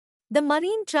The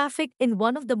marine traffic in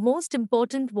one of the most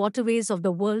important waterways of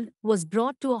the world was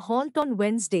brought to a halt on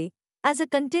Wednesday as a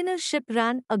container ship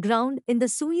ran aground in the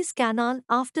Suez Canal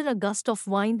after a gust of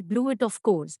wind blew it off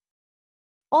course.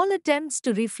 All attempts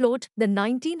to refloat the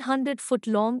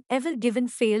 1900-foot-long Evergreen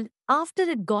failed after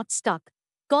it got stuck,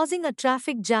 causing a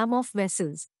traffic jam of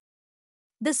vessels.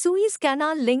 The Suez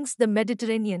Canal links the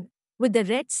Mediterranean with the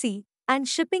Red Sea and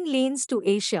shipping lanes to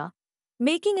Asia,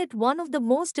 making it one of the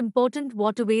most important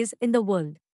waterways in the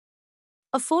world.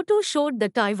 A photo showed the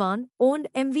Taiwan-owned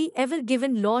MV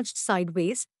Evergreen lodged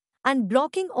sideways and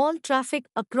blocking all traffic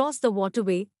across the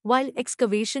waterway while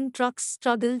excavation trucks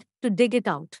struggled to dig it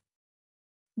out.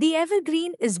 The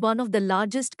Evergreen is one of the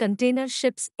largest container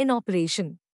ships in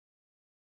operation.